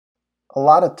A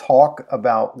lot of talk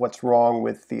about what's wrong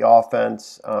with the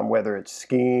offense, whether it's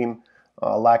scheme,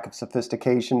 lack of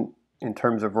sophistication in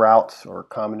terms of routes or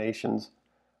combinations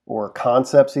or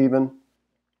concepts even.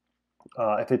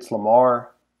 If it's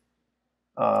Lamar,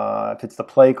 if it's the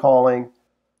play calling.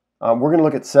 We're going to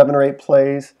look at 7 or 8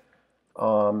 plays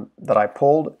that I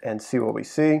pulled and see what we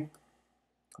see.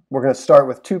 We're going to start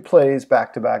with 2 plays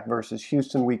back-to-back versus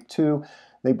Houston week 2.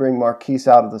 They bring Marquise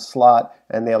out of the slot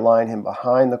and they align him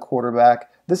behind the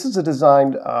quarterback. This is a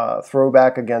designed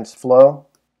throwback against flow.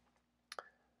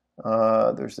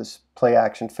 There's this play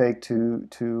action fake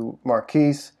to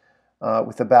Marquise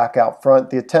with the back out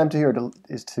front. The attempt here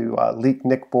is to leak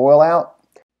Nick Boyle out.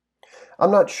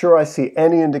 I'm not sure I see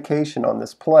any indication on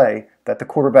this play that the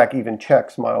quarterback even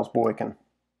checks Miles Boykin.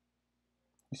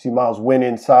 You see Miles win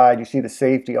inside. You see the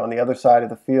safety on the other side of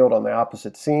the field on the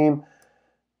opposite seam.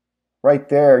 Right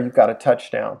there, you've got a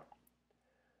touchdown.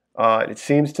 It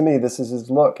seems to me this is his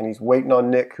look, and he's waiting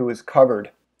on Nick, who is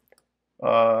covered.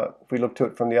 If we look to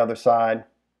it from the other side,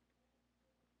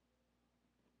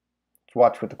 let's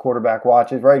watch what the quarterback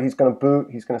watches. Right, he's going to boot.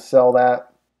 He's going to sell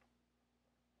that.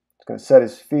 He's going to set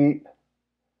his feet.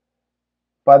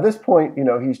 By this point, you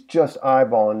know, he's just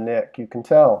eyeballing Nick. You can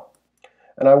tell.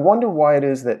 And I wonder why it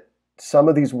is that some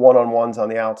of these one-on-ones on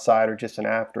the outside are just an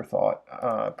afterthought,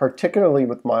 particularly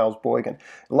with Miles Boykin.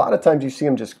 A lot of times you see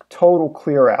him just total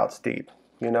clear outs deep,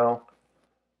 you know.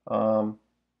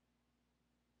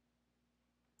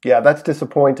 Yeah, that's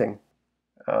disappointing.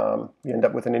 You end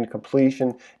up with an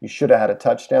incompletion. You should have had a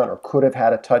touchdown or could have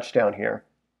had a touchdown here.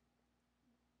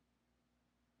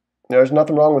 There's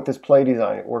nothing wrong with this play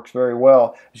design. It works very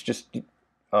well. It's just, you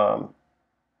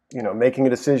know, making a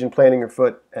decision, planting your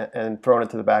foot, and throwing it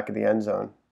to the back of the end zone.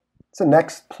 So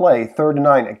next play, 3rd and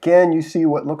 9. Again, you see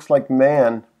what looks like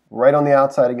man right on the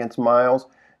outside against Miles.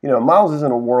 You know, Miles isn't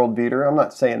a world beater. I'm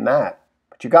not saying that.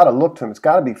 But you got to look to him. It's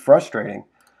got to be frustrating.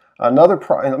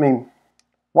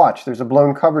 Watch. There's a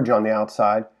blown coverage on the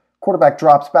outside. Quarterback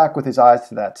drops back with his eyes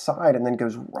to that side and then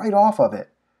goes right off of it.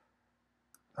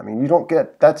 I mean, you don't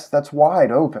get, that's wide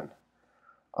open.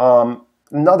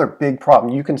 Another big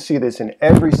problem, you can see this in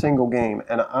every single game,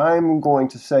 and I'm going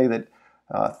to say that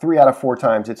 3 out of 4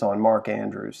 times it's on Mark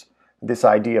Andrews, this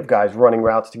idea of guys running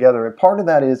routes together. And part of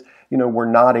that is, you know, we're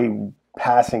not a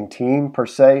passing team per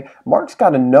se. Mark's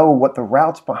got to know what the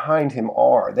routes behind him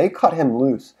are. They cut him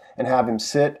loose and have him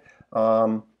sit,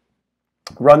 run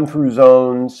through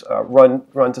zones,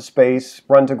 run to space,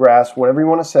 run to grass, whatever you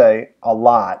want to say, a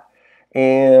lot.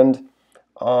 And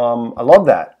I love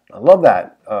that. I love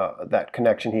that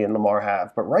connection he and Lamar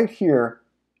have. But right here,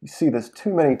 you see this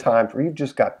too many times where you've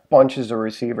just got bunches of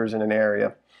receivers in an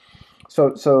area.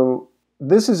 So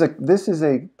this is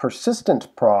a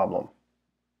persistent problem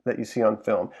that you see on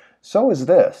film. So is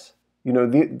this. You know,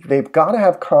 they've got to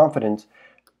have confidence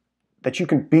that you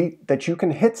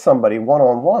can hit somebody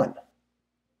one-on-one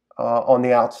on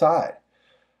the outside.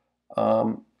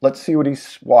 Let's see what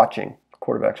he's watching.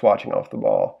 Quarterback's watching off the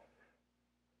ball.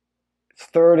 It's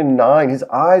 3rd and 9. His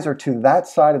eyes are to that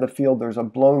side of the field. There's a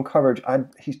blown coverage.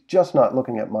 He's just not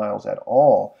looking at Miles at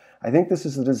all. I think this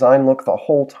is the design look the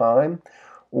whole time,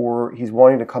 or he's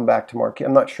wanting to come back to Marquise.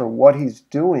 I'm not sure what he's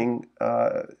doing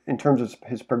in terms of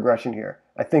his progression here.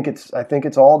 I think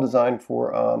it's all designed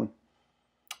for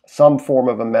some form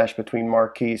of a mesh between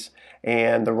Marquise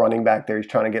and the running back there. He's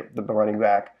trying to get the running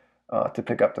back to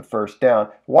pick up the 1st down.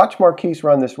 Watch Marquise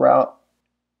run this route.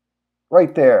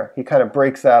 Right there, he kind of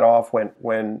breaks that off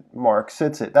when Mark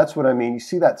sits it. That's what I mean. You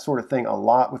see that sort of thing a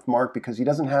lot with Mark because he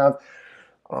doesn't have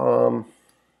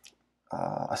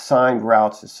assigned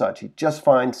routes as such. He just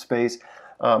finds space,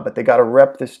 but they got to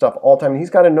rep this stuff all the time. He's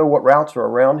got to know what routes are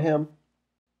around him.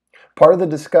 Part of the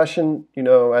discussion, you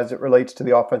know, as it relates to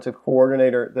the offensive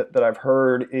coordinator that I've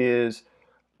heard is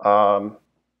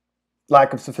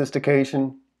lack of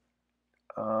sophistication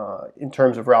in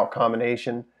terms of route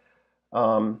combination.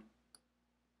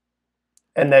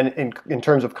 And then in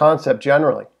terms of concept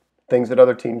generally, things that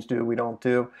other teams do, we don't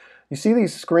do. You see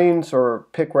these screens or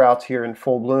pick routes here in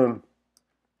full bloom.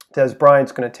 Des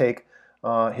Bryant's going to take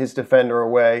his defender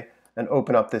away and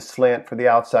open up this slant for the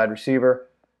outside receiver.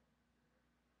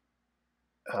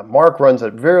 Mark runs a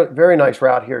very, very nice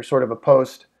route here, sort of a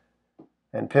post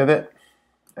and pivot.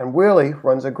 And Willie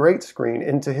runs a great screen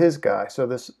into his guy. So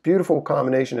this beautiful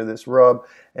combination of this rub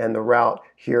and the route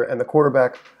here. And the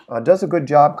quarterback does a good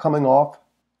job coming off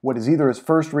what is either his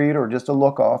first read or just a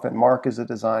look off. And Mark is a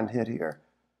designed hit here.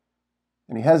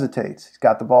 And he hesitates. He's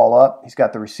got the ball up. He's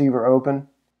got the receiver open.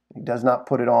 He does not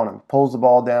put it on him. Pulls the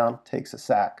ball down, takes a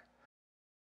sack.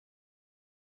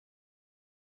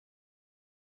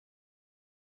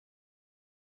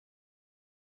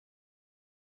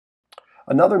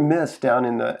 Another miss down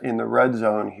in the red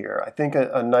zone here. I think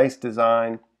a nice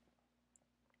design.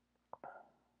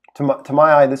 To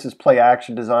my eye, this is play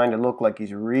action design to look like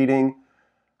he's reading.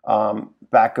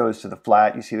 Back goes to the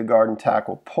flat. You see the guard and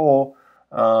tackle pull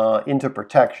into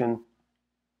protection.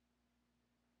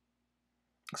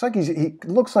 He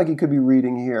looks like he could be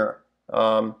reading here.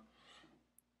 In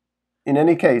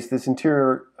any case, this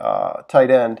interior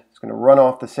tight end is going to run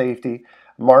off the safety.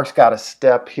 Mark's got a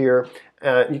step here.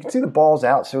 You can see the ball's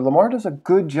out. So Lamar does a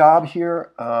good job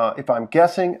here. If I'm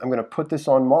guessing, I'm going to put this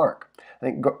on Mark. I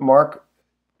think Mark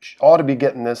ought to be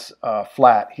getting this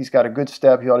flat. He's got a good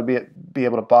step. He ought to be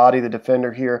able to body the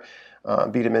defender here,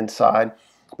 beat him inside.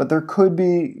 But there could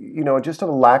be, just a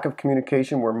lack of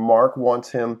communication where Mark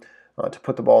wants him to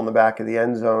put the ball in the back of the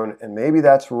end zone. And maybe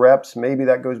that's reps. Maybe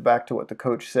that goes back to what the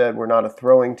coach said. We're not a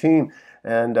throwing team.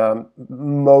 And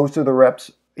most of the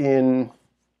reps in,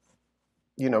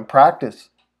 practice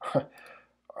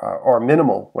are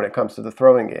minimal when it comes to the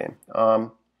throwing game.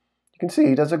 You can see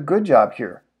he does a good job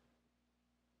here.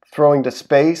 Throwing to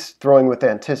space, throwing with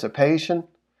anticipation.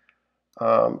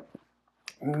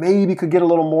 Maybe could get a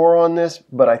little more on this,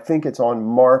 but I think it's on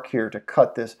Mark here to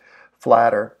cut this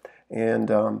flatter, and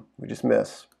we just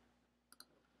miss.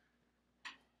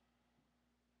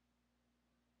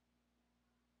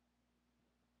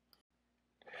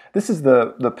 This is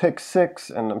the pick six,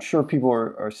 and I'm sure people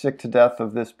are sick to death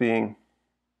of this being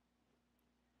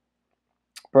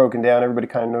broken down. Everybody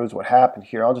kind of knows what happened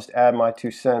here. I'll just add my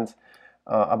 2 cents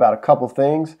about a couple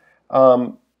things.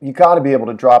 You got to be able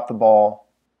to drop the ball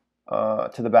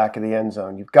to the back of the end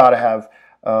zone. You've got to have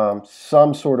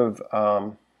some sort of,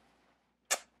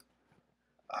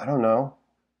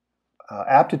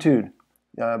 aptitude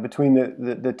between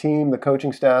the team, the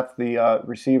coaching staff, the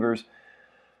receivers,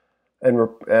 and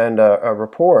a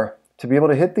rapport to be able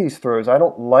to hit these throws. I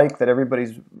don't like that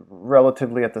everybody's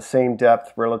relatively at the same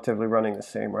depth, relatively running the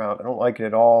same route. I don't like it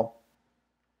at all.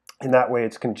 In that way,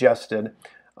 it's congested.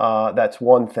 That's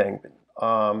one thing.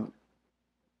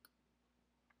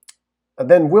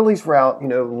 Then Willie's route,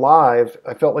 live,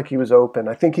 I felt like he was open.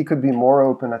 I think he could be more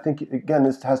open. I think, again,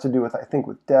 this has to do with,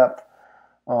 with depth.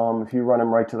 If you run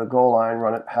him right to the goal line,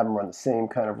 have him run the same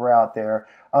kind of route there.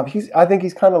 I think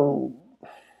he's kind of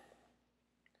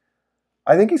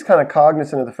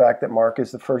cognizant of the fact that Mark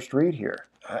is the first read here.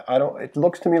 It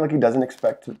looks to me like he doesn't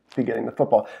expect to be getting the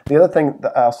football. The other thing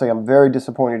that I'll say I'm very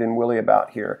disappointed in Willie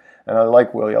about here, and I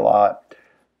like Willie a lot,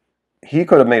 he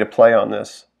could have made a play on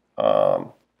this,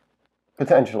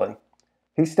 potentially.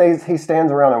 He stands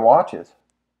around and watches.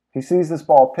 He sees this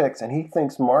ball picks, and he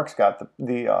thinks Mark's got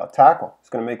the tackle. He's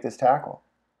going to make this tackle.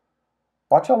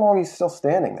 Watch how long he's still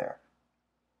standing there.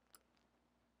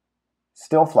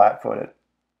 Still flat-footed.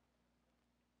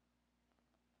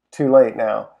 Too late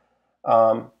now.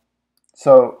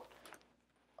 So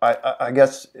I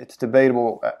guess it's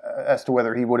debatable as to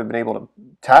whether he would have been able to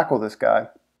tackle this guy.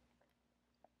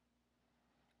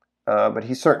 But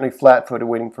he's certainly flat-footed,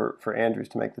 waiting for Andrews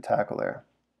to make the tackle there.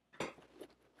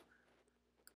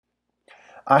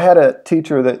 I had a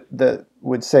teacher that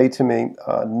would say to me,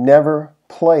 never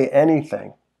play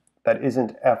anything that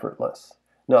isn't effortless.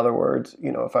 In other words,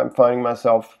 if I'm finding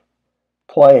myself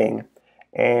playing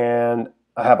and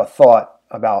I have a thought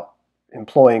about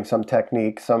employing some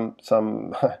technique, some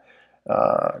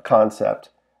concept,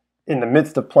 in the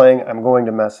midst of playing, I'm going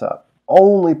to mess up.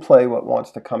 Only play what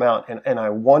wants to come out. And I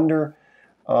wonder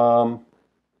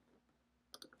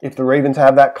if the Ravens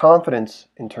have that confidence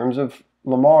in terms of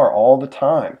Lamar all the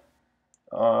time.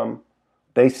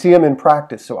 They see him in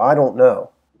practice, so I don't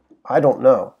know.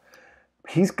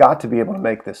 He's got to be able to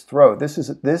make this throw. This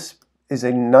is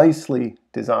a nicely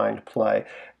designed play,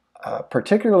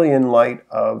 particularly in light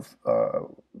of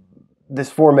this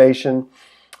formation,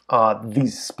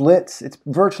 these splits. It's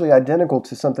virtually identical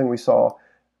to something we saw.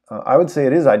 I would say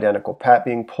it is identical. Pat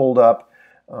being pulled up.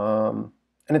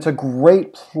 And it's a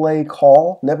great play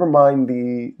call. Never mind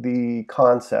the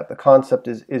concept. The concept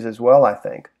is as well, I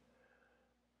think.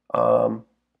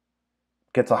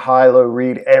 Gets a high-low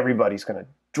read. Everybody's going to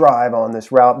drive on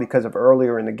this route because of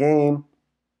earlier in the game.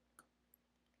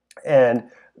 And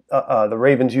the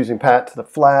Ravens using Pat to the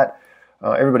flat.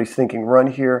 Everybody's thinking run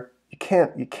here. You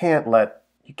can't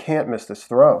miss this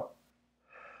throw.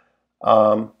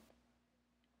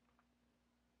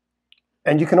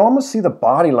 And you can almost see the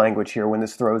body language here when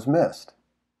this throw's missed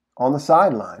on the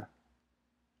sideline.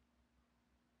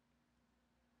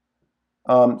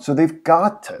 So they've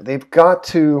got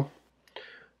to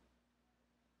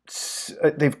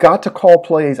call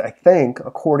plays, I think,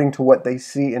 according to what they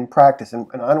see in practice. And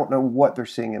I don't know what they're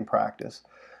seeing in practice,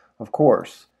 of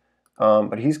course.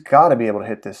 But he's got to be able to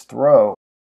hit this throw.